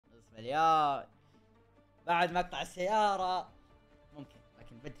مليان. بعد مقطع السيارة ممكن،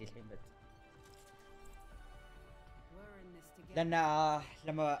 لكن بدري الحين بدري. لأن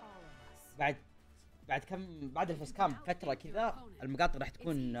لما بعد الفيس كام فترة كذا المقاطع راح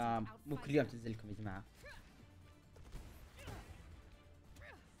تكون مو كل يوم تنزل لكم يا جماعة.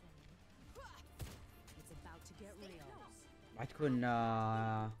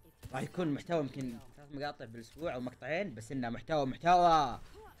 راح يكون محتوى يمكن 3 مقاطع بالاسبوع او مقطعين، بس انه محتوى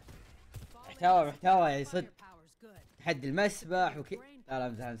يعني صدق. تحدي المسبح وكي لا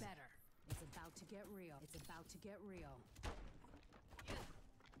مزحمس.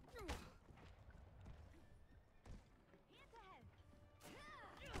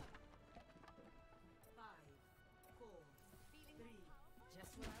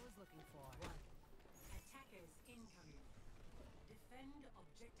 Just what I was looking for. Attackers incoming. Defend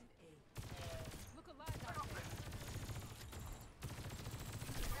objective A. Look alive out there.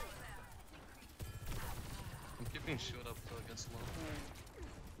 I'm keeping shield up till it gets low.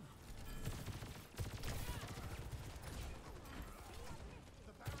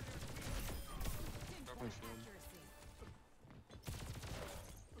 Dropping shield.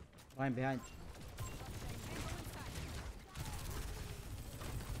 Ryan behind.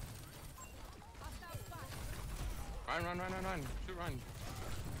 Run. Shoot, run.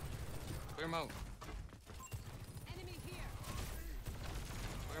 Clear him out. Enemy here.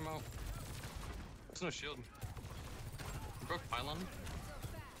 Clear him out. There's no shield. He broke pylon.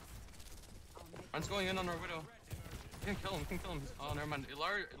 Ryan's going in on our widow. We can kill him. Oh, never mind.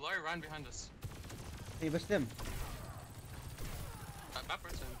 Ilari ran behind us. Hey, push them. That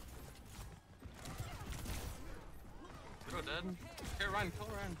person. Widow dead. Okay, Ryan, kill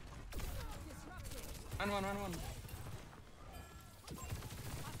Ryan. Run.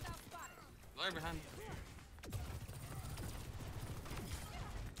 Ilari behind.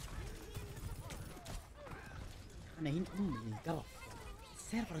 انا هنا امي القرف.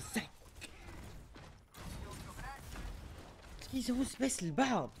 السيرفر الزحك. يسوون سبيس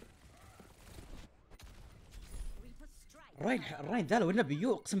للبعض. الراين ذا لو انه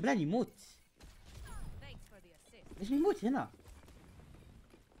بيو اقسم بالله يموت. ليش يموت هنا؟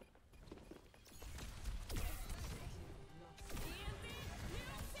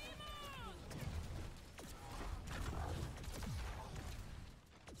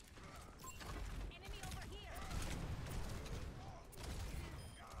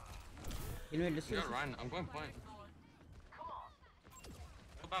 You got Ryan, I'm going point.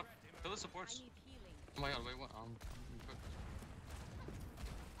 Go back, kill the supports. Oh my god, wait, what?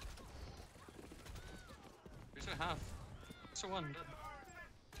 Here's a half. Here's a one, dead.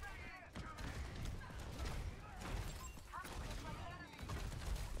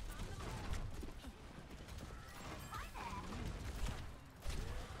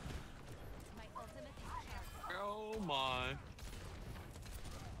 Oh my.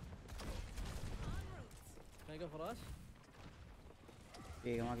 Can I go for us?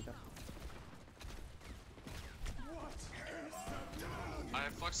 دقيقة ما اقدر. I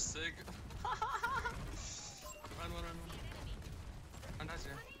fucked Sig. Run. Run, that's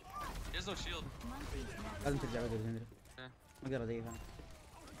here. He has no shield. لازم ترجع بدري هندري. Okay. ما اقدر اضيف انا.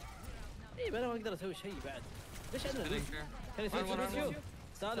 اي انا ما اقدر اسوي شيء بعد. ليش انا؟ كان Run. يسوي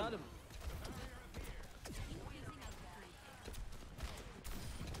سالم.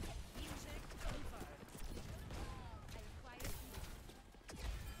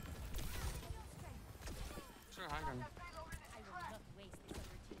 Sure, hang on.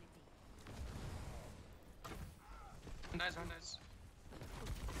 One dies.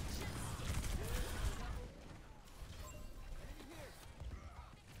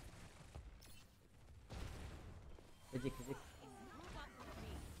 يجيك.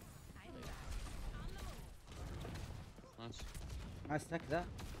 Nice. ما استك ذا.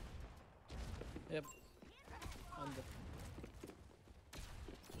 يب. عنده.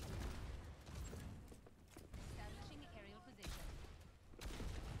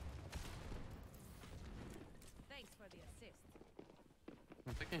 Thanks for the assist.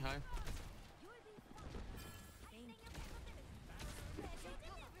 I'm picking high.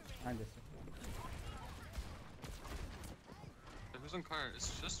 عنده. Who's on car? It's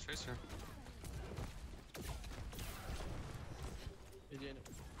just Tracer. يجيني.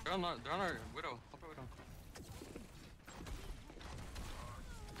 They're on our widow. Help our widow.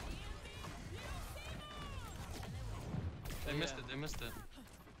 They missed it.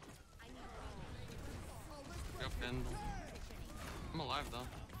 Yep, and I'm alive though.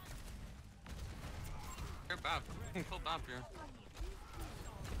 Here, Bap. You can kill Bap here.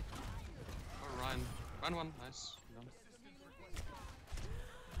 Or Ryan. Run one. Nice.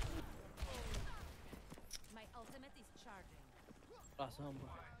 راح سامبا.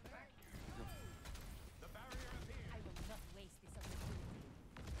 I will not waste this opportunity.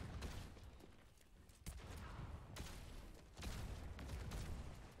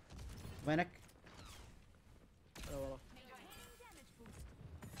 وينك؟ لا والله. Damage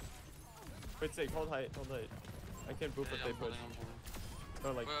boost. Wait, sake, hold height, hold height. I can't boop if Yeah, they I'm push. holding, I'm holding. No,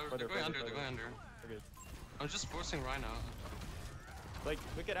 like, Well, further, they're going further, under, they're further. going under. We're good. I'm just forcing Ryan out. Like,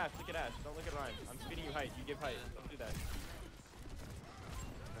 look at Ash, look at Ash. Don't look at Ryan. I'm speeding you height. You give height. Don't do that.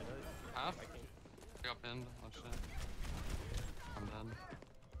 I know. Half? I can't. I got pinned. Oh shit. I'm dead.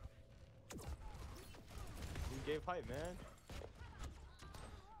 You gave height, man.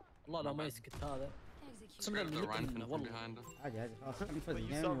 والله لو ما يسكت هذا. Execute. سمع Grab the Ryan pin from والله. behind. عادي عادي خلاص خلينا نفوز But you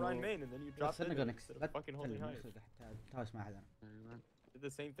الجيم saw Ryan main and then you dropped it صرنا instead نكسب of لا fucking holding تتكلم height. نسوق حتى تهاوش مع حدا. Yeah, you're right. Did the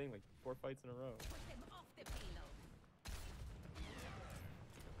same thing like 4 fights in a row. Put them off the payload.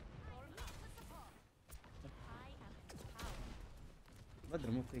 I am empowered.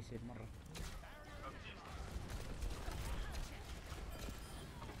 بدر مو كويس مرة.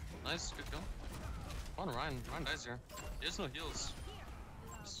 Nice, good kill. Come on, Ryan. Ryan dies here. He has no heals.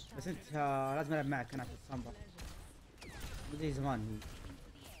 بس انت لازم العب معك انا في الصمبر. بدي زمان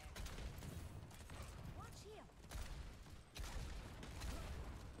Watch here.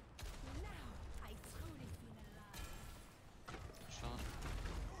 Now I truly feel alive. Shot.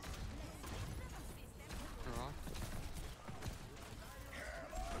 Good rock.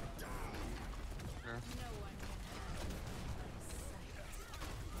 There. No one can have my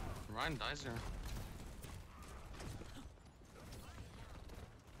sight. Ryan dies here.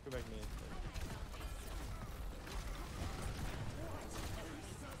 Go back main.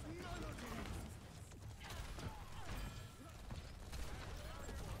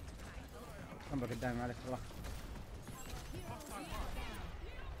 صمبر قدامي عليك الله.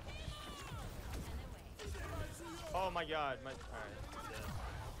 Oh my god, my. Alright.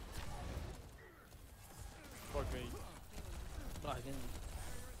 Fuck me. راح جنبي.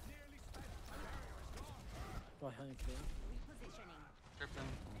 راح يمكن. Repositioning. Tripping.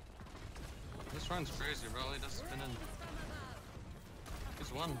 This Ryan's crazy, bro. He does spin in.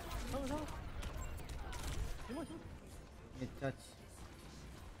 He's one. هو. يموت. ميد تاتش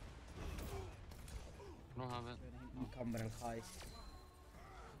I don't have it. مكمل الخايس.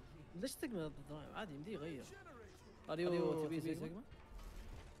 ليش تقمع ضد راين؟ عادي يمديه يغير. اريو تبي سيجما؟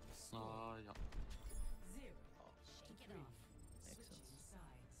 Yeah. Zero. Shake it off. Makes sense. Switching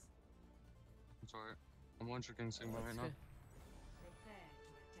sides. I'm sorry. I'm one tricking Sigma right now. Prepare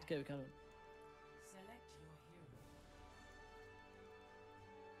to attack. كيف كان؟ Select your hero.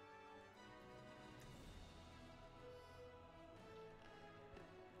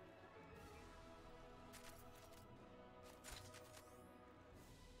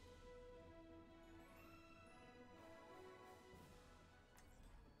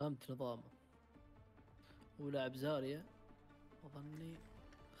 فهمت نظامه. ولعب زاريا اظني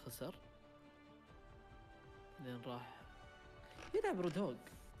خسر. لين راح يلعب رودوغ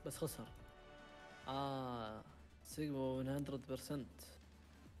بس خسر. سيجما 100%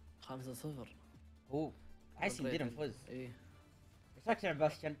 5-0. اوه احس يمدينا نفوز. ايه ايش رايك تلعب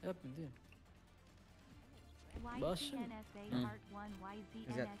باستيان؟ يب مدين. YZNSA Mm. Heart 1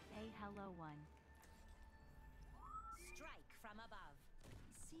 YZNSA Hello 1. Strike from above.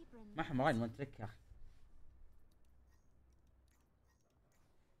 Sebrin. ما حمراين ما ترك يا اخي.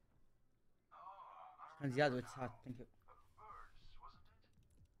 كان زياد واتساب ثانك يو.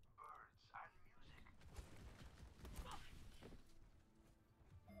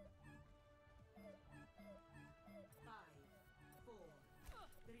 Five, four,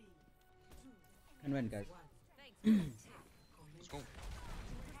 three, two, كان وين جايز؟ one. Thanks. Let's go.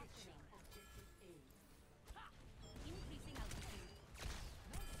 Positioning objective A. Increasing altitude.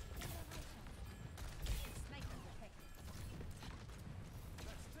 Sniper detected.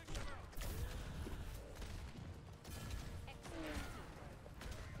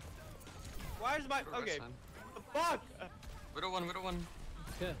 Why is my. Go right Okay. side. The fuck? Widow one.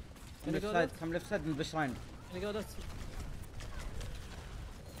 اوكي. كم ليفت سايد كم ليفت سايد من بشراين. انا قاعد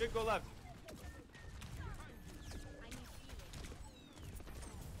Good, go left.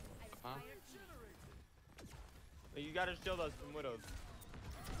 Huh? You gotta shield us from widows.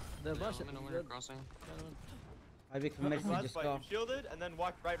 ذا Yeah, باشا. let me know when you're crossing. ابيك في ميرسي Last جست fight, جو. you shielded and then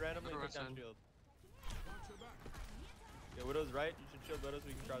walked right randomly and Go took down right shield. Yeah, widow's right. You should shield widows so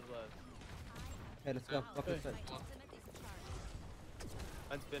we can charge left. Okay, let's go. Fuck Okay. left side. Ultimate is charged.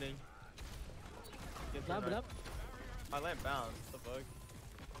 I'm spinning. Get لعب right. لعب. My lamp bounced. What the fuck?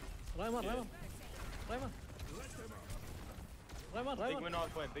 رايمان رايمان رايمان رايمان Big رايمان. win on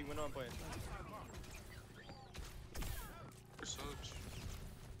point. Big win on point. For Soch.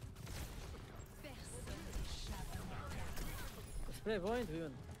 Spray point, we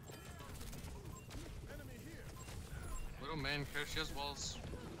win. Widow main care, she has walls.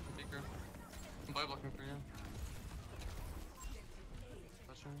 Beaker. I'm buy blocking for you.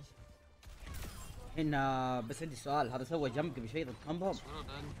 Touching. الحين بس عندي سؤال، هذا سوى جمب قبل شوي ضد كومبو؟ Widow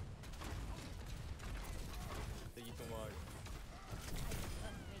dead. Think you can walk.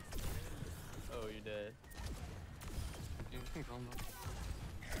 Oh, you're dead. You can combo.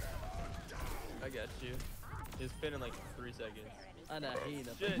 I got you. He's spin in like 3 seconds. أنا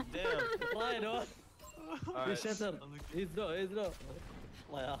هنا. Shit, damn. راين هو. Alright. شتر. He's low, he's low.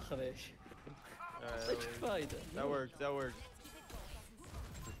 الله ياخذ ايش. Alright, ايش فايدة؟ that works, that works.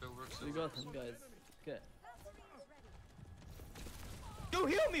 If it works, We it got works. him, guys. Okay. Yo,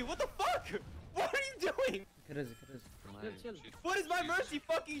 heal me! What the fuck? What are you doing? كرز كرز. chill. What is my mercy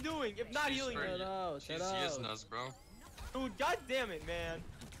fucking doing if not She's healing me? hurt. Chill out, She's chill out. Yznsa, bro. Dude, god damn it, man.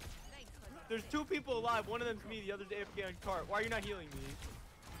 There's 2 people alive, one of them's me, the other's AFK on cart. Why are you not healing me?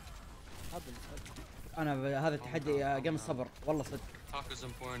 هبل. انا هذا التحدي قام الصبر والله صدق. Talk is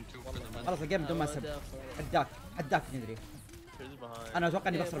important too for the men. خلاص الجيم بدون ما اسب. عداك ندري. There's behind. انا اتوقع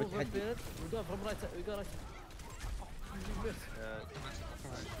اني بخسر التحدي. We go from right side, we go right side. Yeah,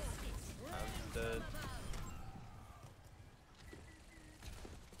 I'm dead.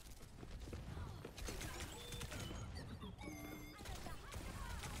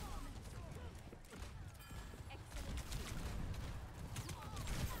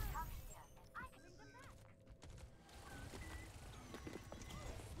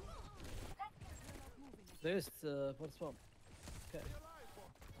 They used for swamp. Okay. I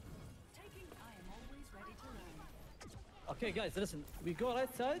am always ready to learn. Okay, guys, listen. We go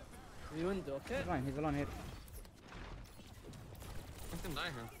right side. We window, okay? Ryan, he's alone here. I can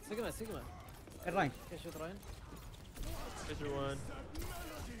die here. Sigma, Sigma. Ryan. Okay, shoot Ryan. Fisher 1.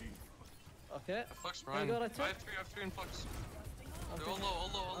 Okay. I flexed Can I Ryan. go right I side? have 3 in flex. They're Okay. all low, all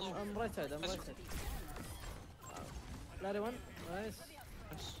low, all low. I'm right side, I'm right side. Larry one. Nice.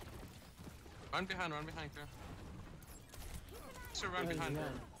 Yes. Run behind, clear. Sir, run behind.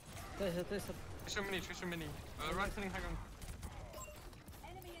 Taser. Fisher mini. Run cleaning high ground.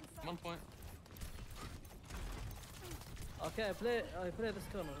 1 point. Okay, I play this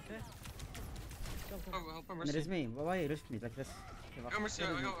corner, okay? Come. Help her, And Mercy. it is me. Why you rushed me like this? I got Mercy, I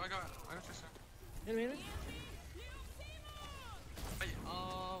got Trisha. Hit me. Hey,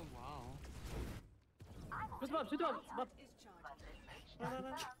 oh, wow. Shoot him. No.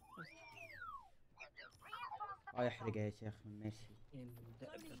 يحرقها يا شيخ من ميسي.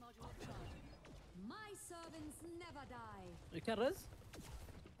 My servants never die. You can res?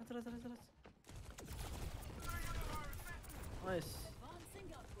 Res. Nice.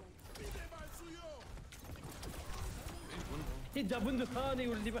 هي جاب بندق ثاني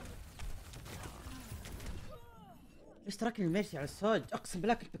واللي بقى. ليش تركني الميسي على السوج؟ اقسم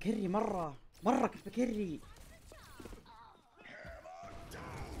بالله كنت بكري مرة كنت بكري.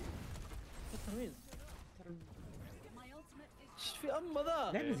 مين؟ ايش في اما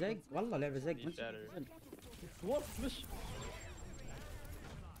ذا؟ لعبة زق والله لعبة زق. وورف مش.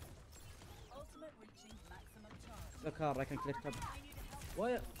 Look hard, I can click up.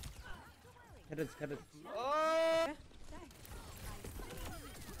 ويا. كرز.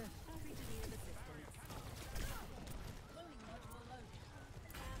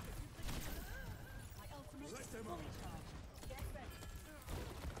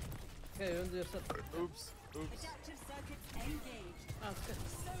 Okay, you do yourself. Oops. Adaptive circuits engaged.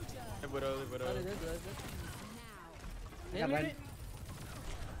 Hey, Widow. That's it. Yeah, Hit me. Ryan.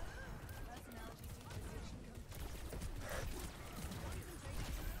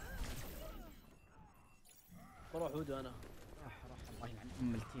 بروح هودو انا. راح الله يلعن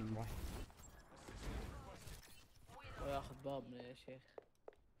ام التيم راح. وياخذ بابنا يا شيخ.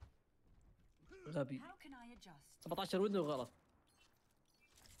 غبي. How can I adjust? 17 ودن وغلط.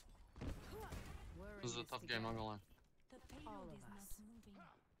 This is a tough game, not gonna lie. The payload is not moving.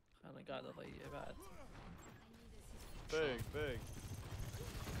 انا قاعد اضيع بعد. Big.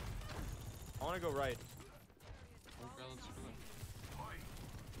 I wanna go right. Okay, let's do it.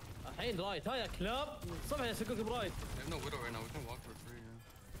 الحين رايت ها يا كلاب. الصبح يسقوك برايت. We have no Widow right now, we can walk for free,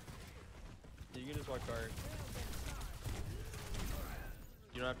 yeah. You can just walk cart.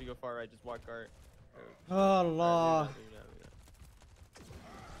 You don't have to go far right, just walk cart. الله.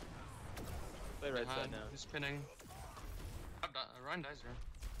 Play right side Behind, now. he's pinning. Ryan dies here.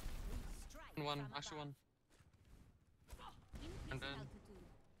 Actually one. And then.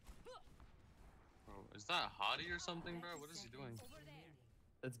 Bro, is that Hottie or something, bro? What is he doing?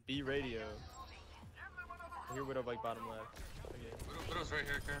 That's B radio. I hear Widow like bottom left. Okay, Widow's right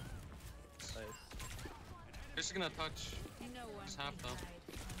here, Care. nice. Just gonna touch. Just half though.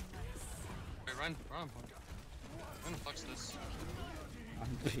 Wait, run. I'm gonna flex this.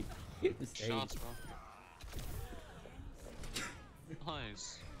 Shots, bro.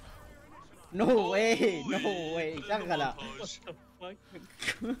 Nice. No way, no way. شغلة. Fuck.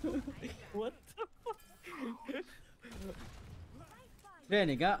 What the fuck?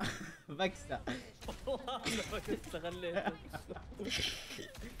 فينك ها؟ بكسة. والله انا استغليت.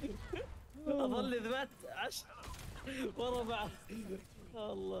 اظل ثبت 10 ورا بعض.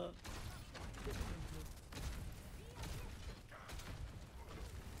 الله.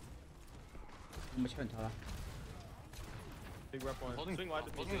 مش حنت هذا. Big rep one. Holding- Swing wide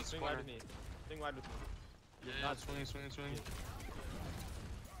with holding me. the Swing wide square. with me. Swing wide with me. Yeah, Not- swing.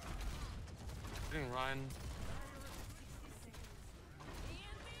 Getting Ryan.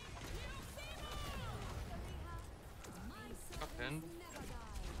 Got pinned.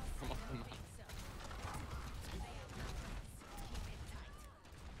 Come on.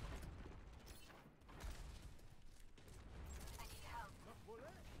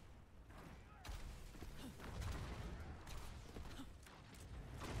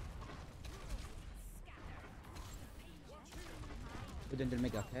 بدون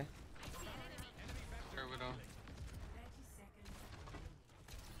الميجا اوكي. Here, Widow.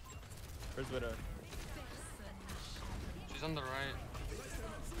 Where's Widow? She's on the right.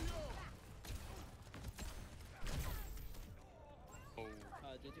 Oh.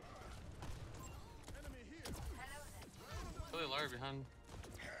 Really liar behind.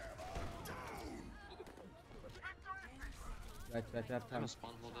 Right. I'm gonna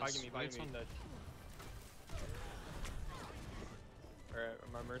spawn hold this. Bugging me, Wait, bugging me. son. Alright,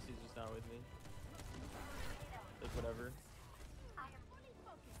 my Mercy's just not with me. Like, whatever.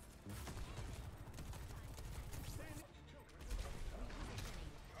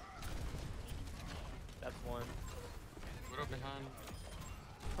 That's one. Widow behind.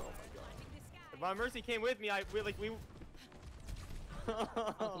 Oh my god. If my Mercy came with me, we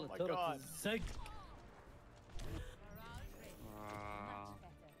oh my god. الزق.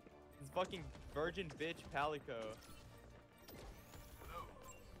 This fucking virgin bitch Palico.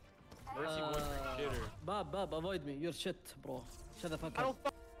 Mercy won for shitter. باب avoid me. You're shit bro. Shut the fuck I up.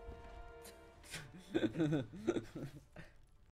 don't